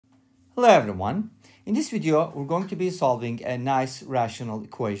Hello everyone. In this video, we're going to be solving a nice rational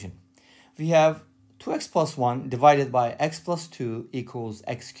equation. We have 2x plus 1 divided by x plus 2 equals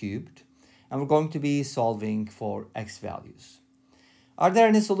x cubed, and we're going to be solving for x values. Are there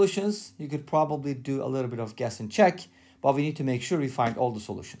any solutions? You could probably do a little bit of guess and check, but we need to make sure we find all the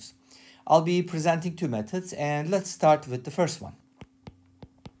solutions. I'll be presenting two methods, and let's start with the first one.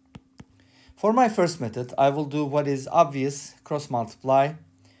 For my first method, I will do what is obvious, cross multiply,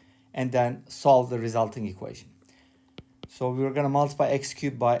 and then solve the resulting equation. So we're going to multiply x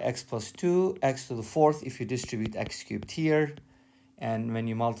cubed by x plus 2, x to the fourth if you distribute x cubed here. And when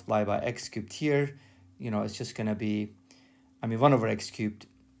you multiply by x cubed here, it's just going to be, 1 over x cubed.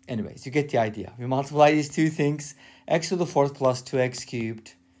 Anyways, you get the idea. We multiply these two things, x to the fourth plus 2x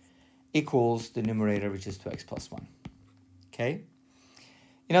cubed equals the numerator, which is 2x plus 1. Okay?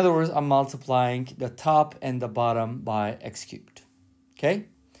 In other words, I'm multiplying the top and the bottom by x cubed. Okay?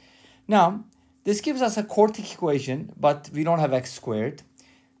 Now, this gives us a quartic equation, but we don't have x squared.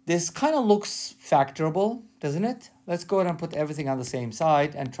 This kind of looks factorable, doesn't it? Let's go ahead and put everything on the same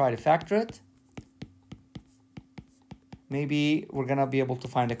side and try to factor it. Maybe we're going to be able to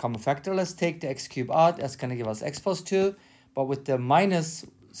find a common factor. Let's take the x cubed out. That's going to give us x plus 2. But with the minus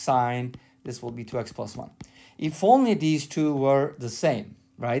sign, this will be 2x plus 1. If only these two were the same,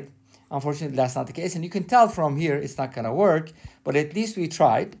 right? Unfortunately, that's not the case. And you can tell from here it's not going to work. But at least we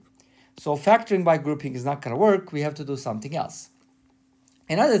tried. So factoring by grouping is not going to work. We have to do something else.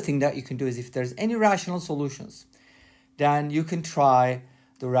 Another thing that you can do is if there's any rational solutions, then you can try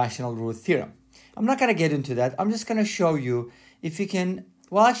the rational root theorem. I'm not going to get into that. I'm just going to show you if you can,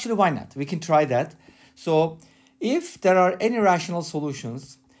 well, actually, why not? We can try that. So if there are any rational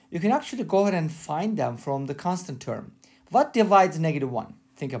solutions, you can actually go ahead and find them from the constant term. What divides -1?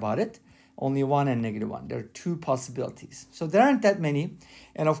 Think about it. Only 1 and -1. There are two possibilities. So there aren't that many.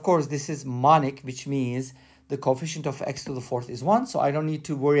 And of course, this is monic, which means the coefficient of x to the fourth is 1. So I don't need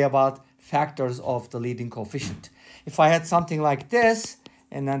to worry about factors of the leading coefficient. If I had something like this,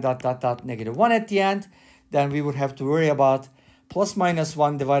 and then -1 at the end, then we would have to worry about plus minus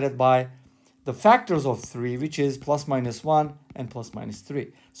 1 divided by the factors of 3, which is plus minus 1 and plus minus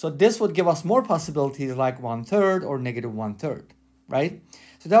 3. So this would give us more possibilities like 1/3 or -1/3, right?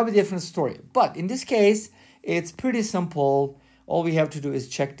 So that would be a different story. But in this case, it's pretty simple. All we have to do is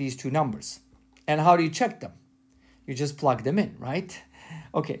check these two numbers. And how do you check them? You just plug them in, right?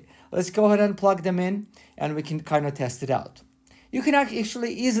 Okay, let's go ahead and plug them in, and we can kind of test it out. You can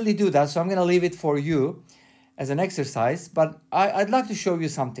actually easily do that, so I'm going to leave it for you as an exercise. But I'd like to show you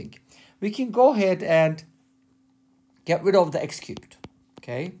something. We can go ahead and get rid of the x cubed,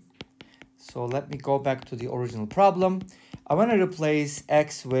 okay? So let me go back to the original problem. I want to replace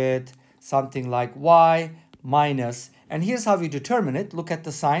x with something like y minus, and here's how we determine it. Look at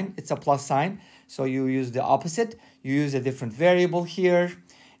the sign, it's a plus sign. So you use the opposite, you use a different variable here,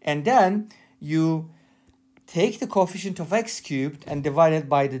 and then you take the coefficient of x cubed and divide it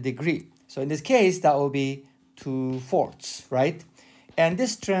by the degree. So in this case, that will be 2/4, right? And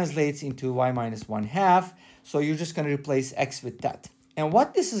this translates into y minus 1/2. So you're just going to replace x with that. And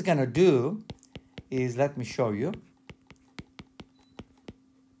what this is going to do is, let me show you.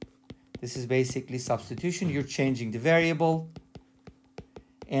 This is basically substitution. You're changing the variable.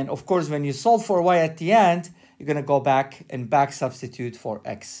 And of course, when you solve for y at the end, you're going to go back and back substitute for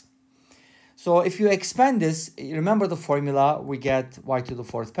x. So if you expand this, remember the formula, we get y to the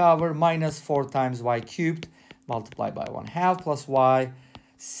fourth power minus 4 times y cubed multiplied by 1/2 plus y,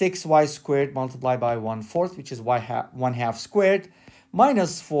 6y squared multiplied by 1/4, which is 1/2 squared,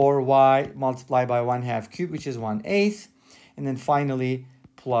 minus 4y multiplied by 1/2 cubed, which is 1/8, and then finally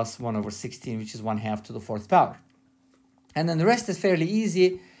plus 1 over 16, which is 1/2 to the fourth power. And then the rest is fairly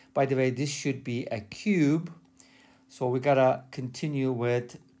easy. By the way, this should be a cube. So we gotta continue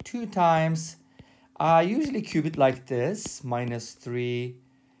with 2 times. I usually cube it like this, minus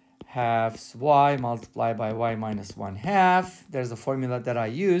 3/2 y multiplied by y minus 1/2. There's the formula that I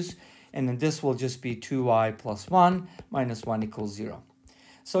use. And then this will just be 2y plus 1 minus 1 equals 0.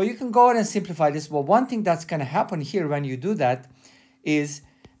 So you can go ahead and simplify this. Well, one thing that's going to happen here when you do that is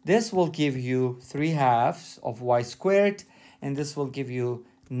this will give you 3/2 of y squared, and this will give you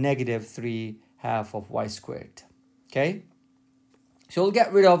 -3/2 of y squared. Okay? So we'll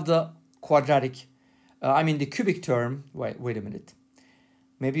get rid of the quadratic, the cubic term. Wait a minute.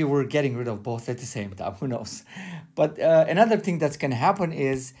 Maybe we're getting rid of both at the same time. Who knows? But another thing that's going to happen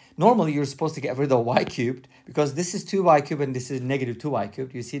is normally you're supposed to get rid of y cubed because this is 2y cubed and this is -2y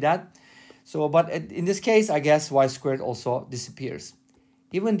cubed. You see that? So, but in this case, I guess y squared also disappears.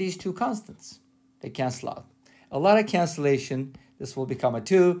 Even these two constants, they cancel out. A lot of cancellation. This will become a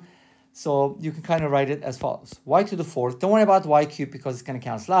 2. So you can kind of write it as follows. Y to the fourth. Don't worry about y cubed because it's going to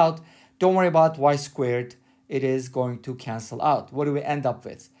cancel out. Don't worry about y squared. It is going to cancel out. What do we end up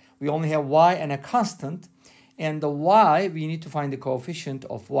with? We only have y and a constant. And the y, we need to find the coefficient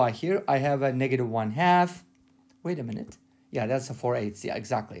of y here. I have a -1/2. Wait a minute. Yeah, that's a 4/8. Yeah,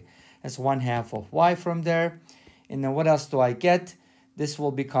 exactly. That's 1/2 of y from there. And then what else do I get? This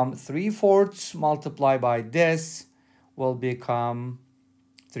will become 3/4 multiplied by this will become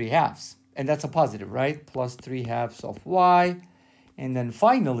 3/2. And that's a positive, right? Plus 3/2 of y. And then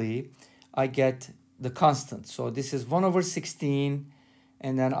finally, I get the constant. So this is 1/16.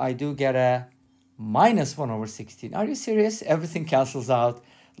 And then I do get a -1/16. Are you serious? Everything cancels out,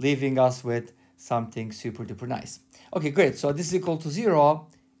 leaving us with something super duper nice. Okay, great. So this is equal to 0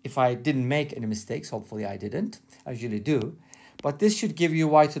 if I didn't make any mistakes. Hopefully I didn't. I usually do. But this should give you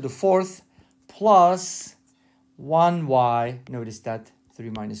y to the fourth plus 1y. Notice that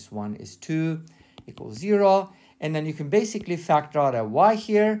 3 minus 1 is 2 equals 0. And then you can basically factor out a y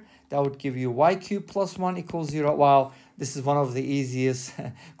here. That would give you y cubed plus 1 equals 0. Wow, this is one of the easiest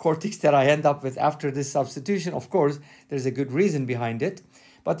quartics that I end up with after this substitution. Of course, there's a good reason behind it.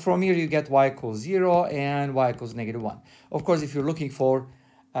 But from here, you get y equals 0 and y equals -1. Of course, if you're looking for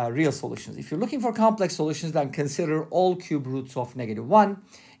real solutions. If you're looking for complex solutions, then consider all cube roots of -1,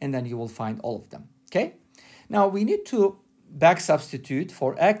 and then you will find all of them, okay? Now, we need to back substitute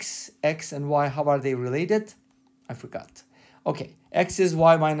for x, and y. How are they related? I forgot. Okay, x is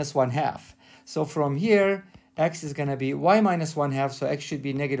y minus 1/2. So from here, x is going to be y minus 1/2, so x should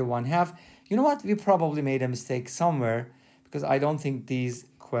be -1/2. You know what? We probably made a mistake somewhere because I don't think these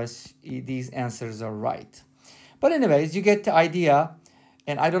answers are right. But anyways, you get the idea.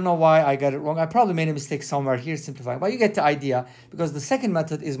 And I don't know why I got it wrong. I probably made a mistake somewhere here simplifying. But you get the idea because the second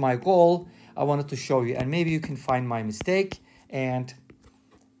method is my goal. I wanted to show you. And maybe you can find my mistake. And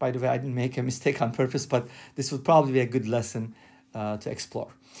by the way, I didn't make a mistake on purpose. But this would probably be a good lesson to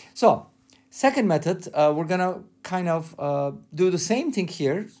explore. So second method, we're going to kind of do the same thing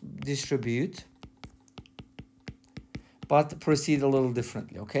here. Distribute. But proceed a little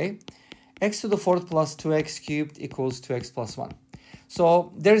differently. Okay. X to the fourth plus 2x cubed equals 2x plus 1.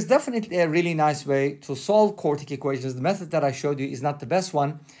 So there's definitely a really nice way to solve quartic equations. The method that I showed you is not the best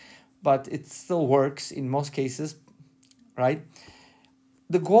one, but it still works in most cases, right?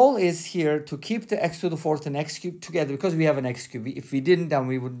 The goal is here to keep the x to the fourth and x cubed together because we have an x cubed. If we didn't, then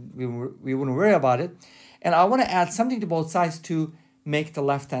we wouldn't worry about it. And I want to add something to both sides to make the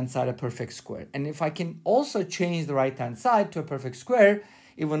left-hand side a perfect square. And if I can also change the right-hand side to a perfect square,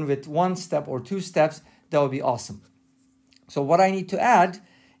 even with 1 step or 2 steps, that would be awesome. So what I need to add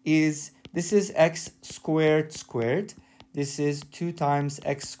is, this is x squared squared. This is 2 times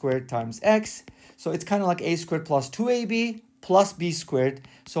x squared times x. So it's kind of like a squared plus 2ab plus b squared.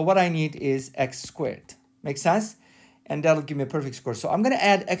 So what I need is x squared. Make sense? And that'll give me a perfect square. So I'm going to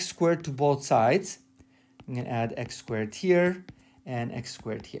add x squared to both sides. I'm going to add x squared here and x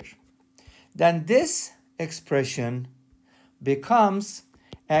squared here. Then this expression becomes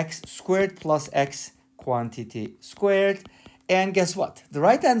x squared plus x quantity squared. And guess what? The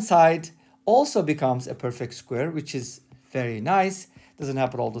right-hand side also becomes a perfect square, which is very nice. Doesn't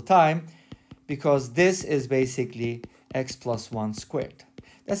happen all the time because this is basically x plus 1 squared.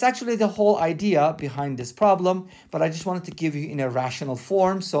 That's actually the whole idea behind this problem, but I just wanted to give you in a rational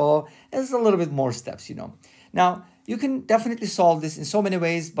form, so there's a little bit more steps, you know. Now, you can definitely solve this in so many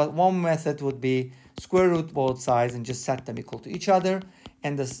ways, but one method would be square root both sides and just set them equal to each other.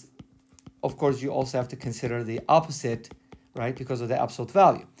 And this, of course, you also have to consider the opposite, right, because of the absolute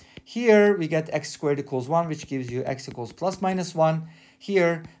value. Here, we get x squared equals 1, which gives you x equals plus minus 1.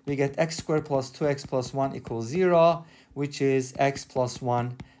 Here, we get x squared plus 2x plus 1 equals 0, which is x plus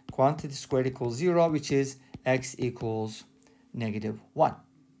 1 quantity squared equals 0, which is x equals -1.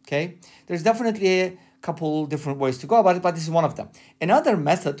 Okay? There's definitely a couple different ways to go about it, but this is one of them. Another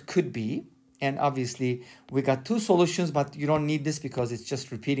method could be, and obviously we got 2 solutions, but you don't need this because it's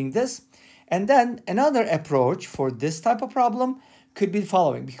just repeating this. And then another approach for this type of problem could be the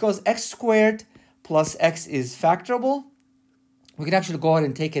following. Because x squared plus x is factorable, we can actually go ahead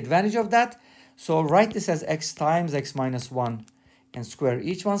and take advantage of that. So write this as x times x minus 1 and square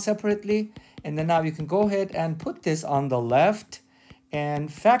each one separately. And then now you can go ahead and put this on the left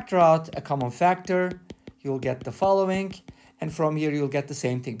and factor out a common factor. You'll get the following. And from here, you'll get the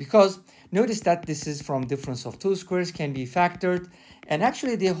same thing. Because notice that this is from difference of 2 squares can be factored. And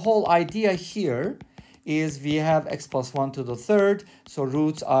actually, the whole idea here is we have x plus 1 to the third. So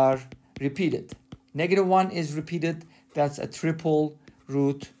roots are repeated. -1 is repeated. That's a triple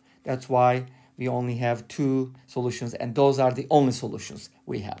root. That's why we only have 2 solutions, and those are the only solutions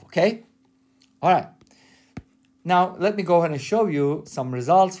we have, okay? All right. Now, let me go ahead and show you some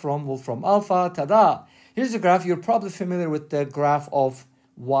results from Wolfram Alpha. Ta-da! Here's a graph. You're probably familiar with the graph of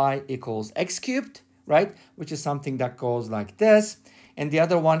y equals x cubed, right? Which is something that goes like this. And the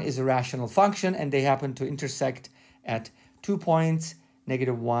other one is a rational function, and they happen to intersect at 2 points,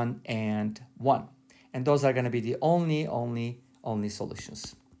 -1 and 1. And those are going to be the only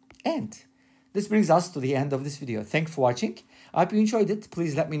solutions. And this brings us to the end of this video. Thanks for watching. I hope you enjoyed it.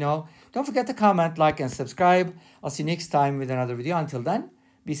 Please let me know. Don't forget to comment, like, and subscribe. I'll see you next time with another video. Until then,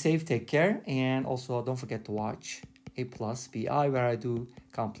 be safe, take care, and also don't forget to watch aplusbi, where I do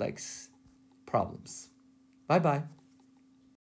complex problems. Bye-bye.